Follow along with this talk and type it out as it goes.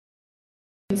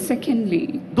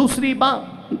Secondly, दूसरी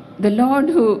बात, the Lord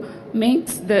who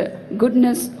makes the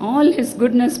goodness, all his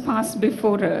goodness pass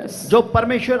before us, जो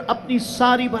परमेश्वर अपनी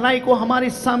सारी भलाई को हमारे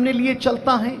सामने लिए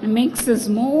चलता है, makes us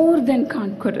more than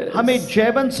conquerors, हमें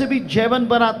जयवन से भी जयवन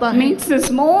बनाता है, makes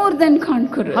us more than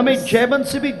conquerors. हमें जयवन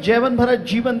से भी जयवन भरा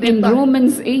जीवन In देता है।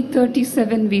 Romans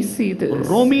 8:37 we see this.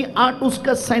 रोमी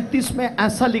 8:37 में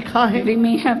ऐसा लिखा है, We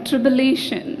may have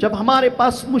tribulation, जब हमारे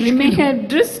पास we may मुश्किल हो, have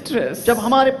distress, जब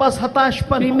हमारे पास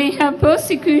हताशपन we हो, may have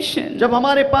persecution, जब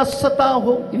हमारे पास सताव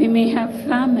हो, we may have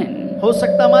famine. हो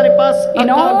सकता हमारे पास In अकाल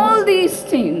हो। all these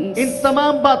things, इन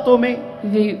तमाम बातों में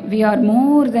we are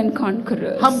more than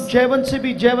conquerors हम जयवन से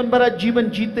भी जयवन भरा जीवन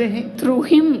जीते हैं, through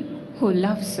him who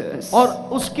loves us, और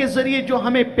उसके जरिए जो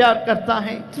हमें प्यार करता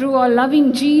है, through our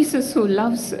loving Jesus who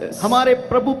loves us. हमारे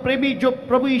प्रभु प्रेमी जो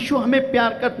प्रभु यीशु हमें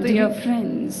प्यार करते Dear हैं।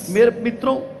 friends, मेरे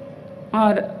मित्रों,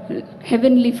 our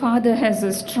heavenly Father has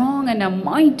a strong and a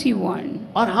mighty one.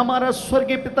 और हमारा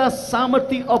स्वर्गीय पिता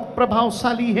सामर्थी और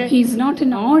प्रभावशाली है। He is not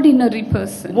an ordinary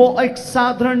person. वो एक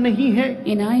साधारण नहीं है।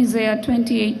 In Isaiah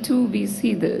 28:2 we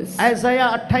see this. ऐसाया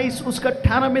 28 उसका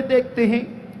 18 में देखते हैं।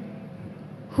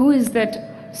 Who is that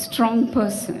strong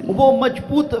person? वो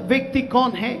मजबूत व्यक्ति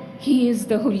कौन है? He is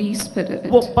the Holy Spirit.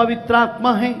 वो पवित्र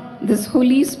आत्मा है। This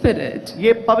Holy Spirit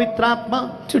ये पवित्र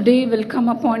आत्मा today will come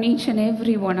upon each and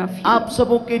every one of you. आप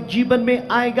सबों के जीवन में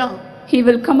आएगा। He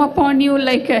will come upon you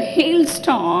like a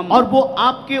hailstorm, और वो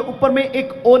आपके ऊपर में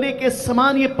एक ओले के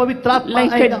समान ये पवित्र आत्मा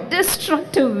like आएगा। a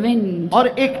destructive wind, और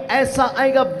एक ऐसा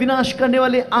आएगा विनाश करने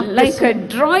वाले आंखें like से। a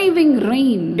driving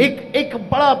rain. एक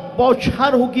बड़ा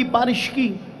बौछार होगी बारिश की।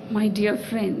 My dear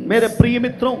friends, मेरे प्रिय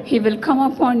मित्रों, He will come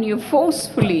upon you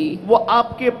forcefully, वो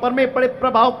आपके ऊपर में बड़े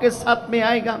प्रभाव के साथ में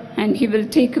आएगा। and He will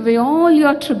take away all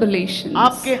your tribulations,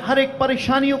 आपके हर एक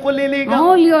परेशानियों को ले लेगा,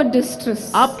 all your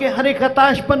distress, आपके हर एक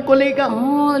हताशपन को लेगा,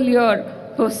 all your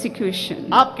persecution,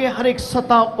 आपके हर एक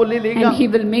सताव को ले लेगा, and He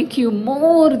will make you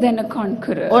more than a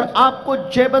conqueror. और आपको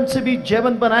जयवन से भी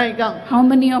जयवन बनाएगा। How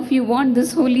many of you want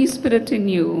this Holy Spirit in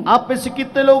you आप में से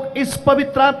कितने लोग इस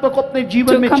पवित्र आत्मा को अपने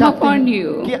जीवन to में come चाहते upon हैं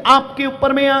you? कि आपके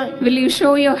ऊपर में आए? Will you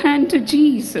show your hand to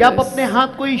Jesus? क्या आप अपने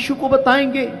हाथ को यीशु को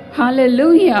बताएंगे?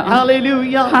 Hallelujah!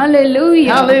 Hallelujah,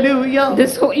 Hallelujah! Hallelujah.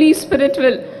 This Holy Spirit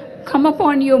will come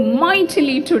upon you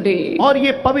mightily today. और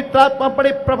ये पवित्र आत्मा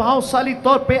बड़े प्रभावशाली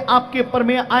तौर पे आपके ऊपर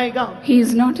में आएगा। He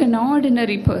is not an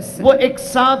ordinary person. वो एक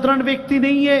साधारण व्यक्ति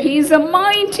नहीं है, He is a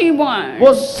mighty one.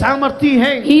 वो सामर्थी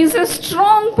है, He is a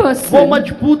strong वो person.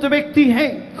 मजबूत व्यक्ति है।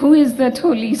 Who is that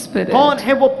Holy Spirit? कौन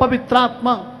है वो पवित्र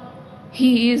आत्मा?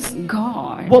 He is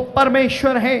God. वो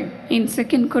परमेश्वर है। In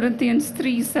 2 Corinthians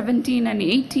 3:17 and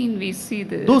 18 we see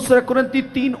this. दूसरा कुरिन्ती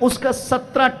 3 उसका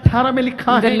 17-18 में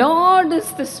लिखा The है, Lord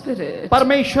is the Spirit.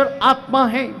 परमेश्वर आत्मा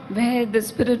है। Where the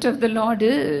Spirit of the Lord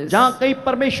is, जहाँ कहीं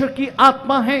परमेश्वर की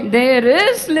आत्मा है, there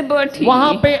is liberty.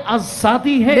 वहाँ पे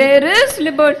आजादी है, There is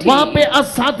liberty. वहाँ पे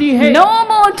आजादी है, No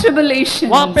more tribulation.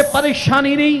 वहाँ पे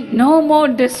परेशानी नहीं, No more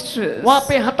distress. वहाँ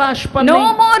पे हताशपन No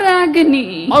नहीं, more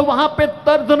agony. और वहाँ पे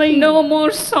दर्द नहीं, No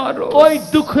more sorrow. कोई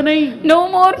दुख नहीं, No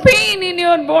more pain in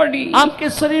your body. आपके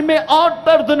शरीर में और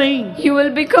दर्द नहीं। You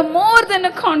will become more than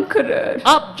a conqueror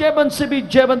आप जयवन से भी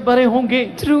जयवन भरे होंगे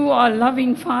through our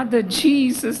loving Father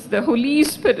Jesus, the Holy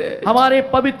Spirit, हमारे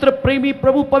पवित्र प्रेमी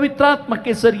प्रभु पवित्र आत्मा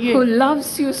के who जरिए,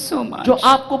 loves you so much. जो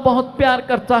आपको बहुत प्यार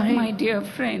करता है। My dear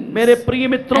friends, मेरे प्रिय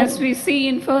मित्रों, as we see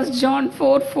in 1 John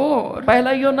 4:4,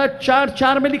 पहला योना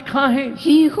 4:4 में लिखा है,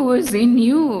 He who is in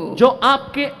you, जो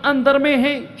आपके अंदर में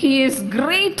है, He is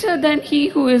greater than he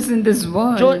who is in this जो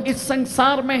world. इस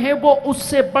संसार में है, वो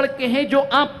उससे बढ़ के है जो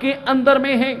आपके अंदर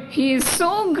में है। He is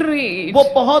so great वो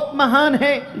बहुत महान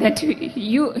है, that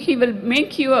he will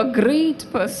make you a great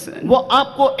person. वो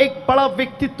आपको एक बड़ा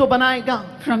व्यक्तित्व बनाएगा।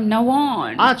 From now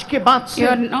on, आज के बाद you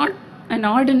are से not an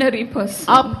ordinary person.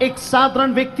 आप एक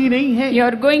साधारण व्यक्ति नहीं है, You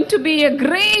are going to be a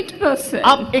great person,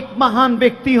 आप एक महान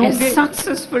व्यक्ति a होंगे,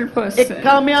 successful एक person,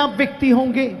 कामयाब व्यक्ति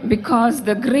होंगे, because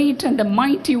the great and the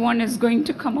mighty one is going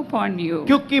to come upon you.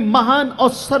 क्योंकि महान और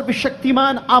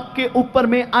सर्वशक्तिमान आपके ऊपर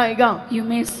में आएगा। You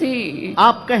may say,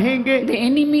 आप कहेंगे, the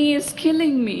enemy is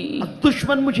killing me.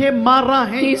 दुश्मन मुझे मार रहा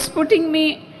है He is putting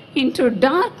me into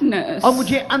darkness, और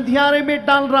मुझे अंधियारे में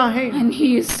डाल रहा है and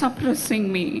he is suppressing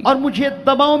me. और मुझे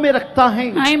दबाव में रखता है।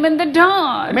 I am in the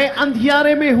dark. मैं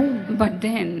अंधियारे में हूँ। But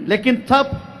then, लेकिन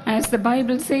तब, as the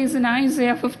Bible says in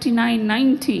Isaiah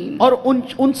 59:19, और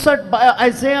 59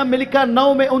 ऐसाया में लिखा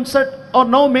 9 में 59 और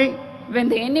 9 में, when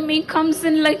the enemy comes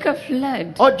in like a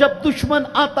flood, और जब दुश्मन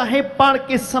आता है बाढ़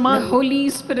के the समान, Holy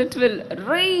Spirit will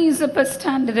raise up a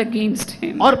standard against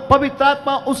him. और पवित्र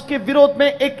आत्मा उसके विरोध में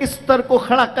एक स्तर को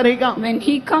खड़ा करेगा। When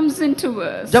he comes into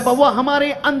us, जब वह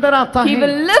हमारे अंदर आता he will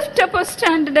है, lift up a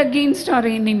standard against our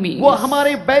enemies. वो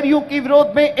हमारे बैरियों के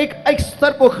विरोध में एक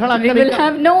स्तर को खड़ा We will करेगा।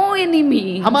 have no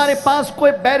enemies. हमारे पास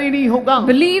कोई बैरी नहीं होगा।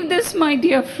 Believe this, my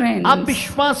dear friends. आप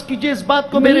विश्वास कीजिए इस बात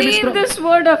को मेरे Believe Mitra. this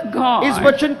word of इस God.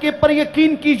 वचन के पर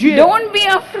यकीन कीजिए। Don't be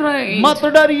afraid. मत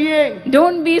डरिए।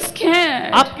 Don't be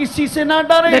scared आप किसी से ना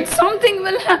डरें that something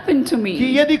will happen to कि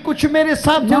me. यदि कुछ मेरे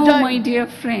साथ हो No, जाए। my dear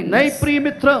नहीं friends. प्रिय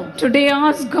मित्र, Today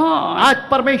ask God आज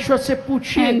परमेश्वर से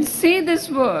पूछिए and say this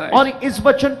word. और इस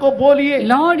वचन को बोलिए।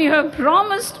 Lord, you have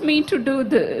promised me to do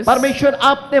this. परमेश्वर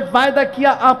आपने वायदा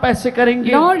किया आप ऐसे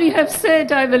करेंगे। Lord, you have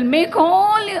said, I will make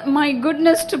all my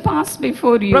goodness to pass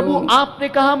before Prabhu you. आपने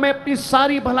कहा मैं अपनी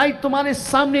सारी भलाई तुम्हारे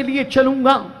सामने लिए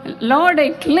चलूंगा। Lord, I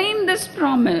claim this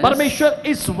promise. परमेश्वर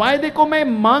इस वायदे को मैं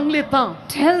मांग लेता।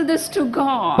 Tell this to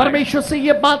God. परमेश्वर से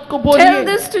ये बात को Tell बोलिए।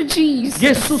 this to Jesus.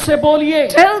 यीशु से बोलिए।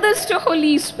 Tell this to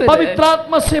Holy Spirit. पवित्र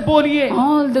आत्मा से बोलिए।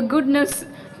 All the goodness,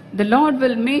 the Lord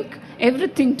will make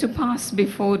everything to pass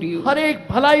before you. हर एक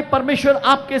भलाई परमेश्वर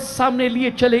आपके सामने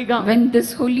लिए चलेगा। When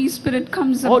this Holy Spirit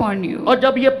comes upon you, और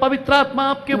जब ये पवित्र आत्मा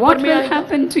आपके ऊपर what में will आएगा,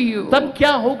 happen to you? तब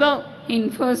क्या होगा? In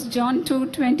 1 John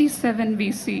 2:27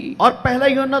 we see, और पहला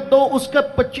यूहन्ना 2 उसका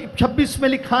 26 में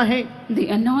लिखा है, the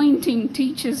anointing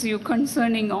teaches you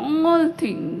concerning all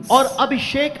things. और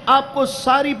अभिषेक आपको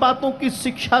सारी बातों की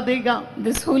शिक्षा देगा।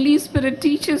 This Holy Spirit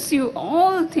teaches you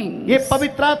all things. ये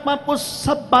पवित्र आत्मा आपको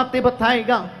सब बातें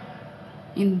बताएगा।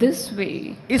 In this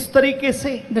way, इस तरीके से,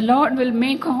 the Lord will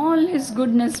make all His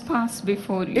goodness pass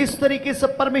before you. इस तरीके से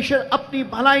परमेश्वर अपनी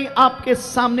भलाई आपके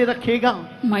सामने रखेगा।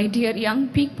 My dear young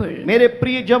people, मेरे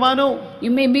प्रिय जवानों,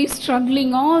 you may be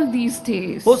struggling all these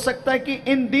days. हो सकता है कि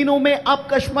इन दिनों में आप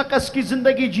कश्मकश की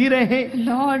जिंदगी जी रहे हैं।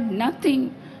 Lord, nothing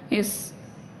is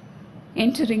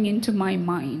entering into my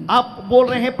mind. आप बोल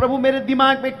रहे हैं प्रभु मेरे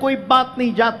दिमाग में कोई बात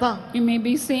नहीं जाता। You may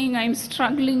be saying, I'm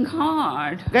struggling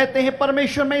hard, कहते हैं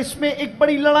परमेश्वर मैं इसमें एक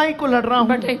बड़ी लड़ाई को लड़ रहा हूँ,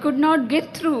 but I could not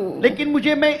get through. लेकिन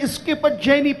मुझे मैं इसके पर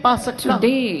जय नहीं पा सकता।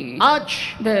 Today, आज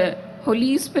the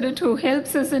Holy Spirit who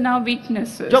helps us in our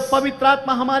weaknesses, जब पवित्र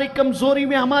आत्मा हमारी कमजोरी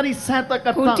में हमारी सहायता who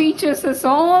करता, teaches us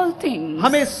all things,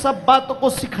 हमें सब बातों को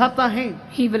सिखाता है,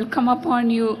 He will come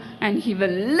upon you and He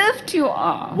will lift you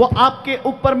up वो आपके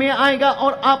ऊपर में आएगा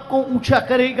और आपको ऊंचा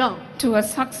करेगा to a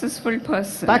successful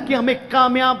person. ताकि हम एक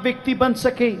कामयाब व्यक्ति बन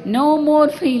सके। No more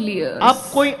failures. आप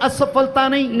कोई असफलता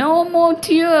नहीं, No more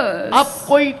tears. आप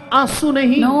कोई आंसू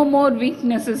नहीं, No more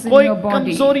weaknesses in कोई your body.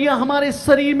 कमजोरियां हमारे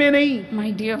शरीर में नहीं। My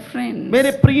dear friends,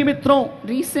 मेरे प्रिय मित्रों,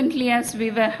 recently as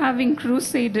we were having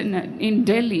crusade in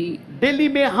Delhi, Delhi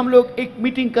में हम लोग एक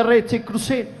मीटिंग कर रहे थे,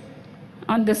 crusade.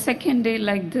 on the second day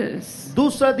like this,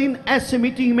 दूसरा दिन ऐसे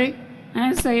मीटिंग में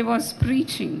as I was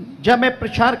preaching, जब मैं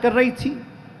प्रचार कर रही थी,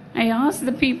 I asked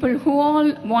the people who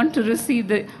all want to receive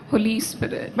the Holy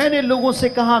Spirit. मैंने लोगों से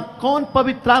कहा कौन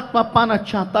पवित्र आत्मा पाना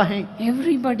चाहता है।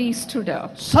 Everybody stood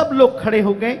up, सब लोग खड़े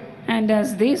हो गए, and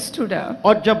as they stood up,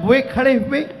 और जब वे खड़े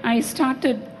हुए I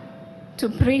started to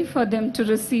pray for them to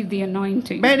receive the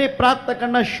anointing. मैंने प्रार्थना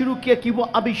करना शुरू किया कि वो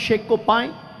अभिषेक को पाएं।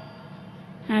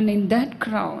 And in that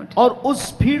crowd, और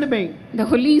उस भीड़ में the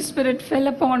Holy Spirit fell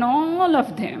upon all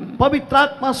of them, पवित्र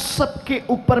आत्मा सबके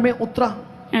ऊपर में उतरा,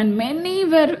 and many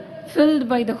were filled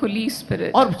by the Holy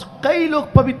Spirit, और कई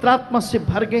लोग पवित्र आत्मा से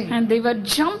भर गए। and they were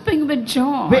jumping with way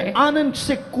joy. आनंद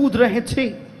से कूद रहे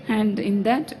थे, And in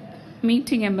that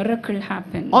meeting, a miracle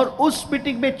happened. और उस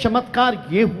मीटिंग में चमत्कार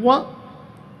ये हुआ,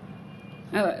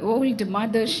 Old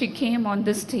mother, she came on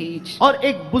the stage, और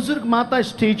एक बुजुर्ग माता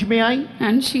स्टेज में आई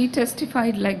and she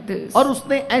testified like this. और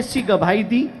उसने ऐसी गवाही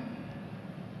दी,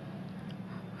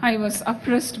 I was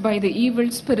oppressed by the evil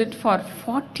spirit for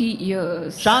 40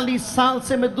 years. 40 साल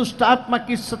से मैं दुष्ट आत्मा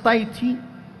की सताई थी।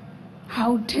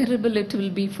 How terrible it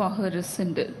will be for her,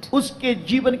 isn't it? उसके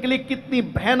जीवन के लिए कितनी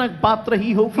भयानक बात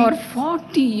रही होगी। For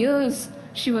 40 years,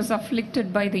 she was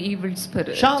afflicted by the evil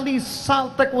spirit. 40 साल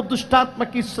तक वो दुष्ट आत्मा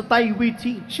की सताई हुई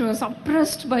थी। She was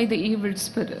oppressed by the evil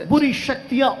spirit. बुरी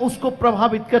शक्तियां उसको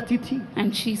प्रभावित करती थी,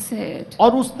 And she said,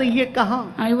 और उसने ये कहा,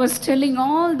 I was telling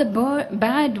all the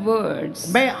bad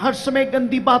words, मैं हर समय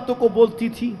गंदी बातों को बोलती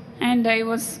थी, and I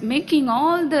was making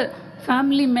all the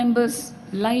family members'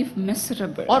 life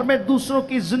miserable. और मैं दूसरों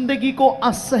की जिंदगी को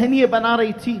असहनीय बना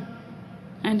रही थी,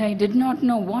 And I did not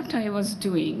know what I was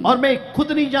doing. और मैं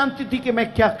खुद नहीं जानती थी कि मैं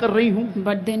क्या कर रही हूँ।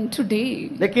 But then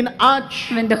today, लेकिन आज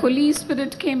when the Holy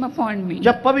Spirit came upon me,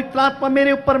 जब पवित्र आत्मा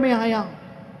मेरे ऊपर में आया,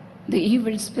 The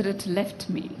evil spirit left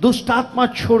me. दुष्ट आत्मा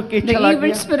छोड़ के The चला evil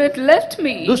गया, spirit left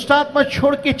me. दुष्ट आत्मा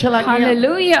छोड़ के चला गया।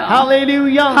 Hallelujah.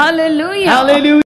 Hallelujah, Hallelujah. हालेलुया।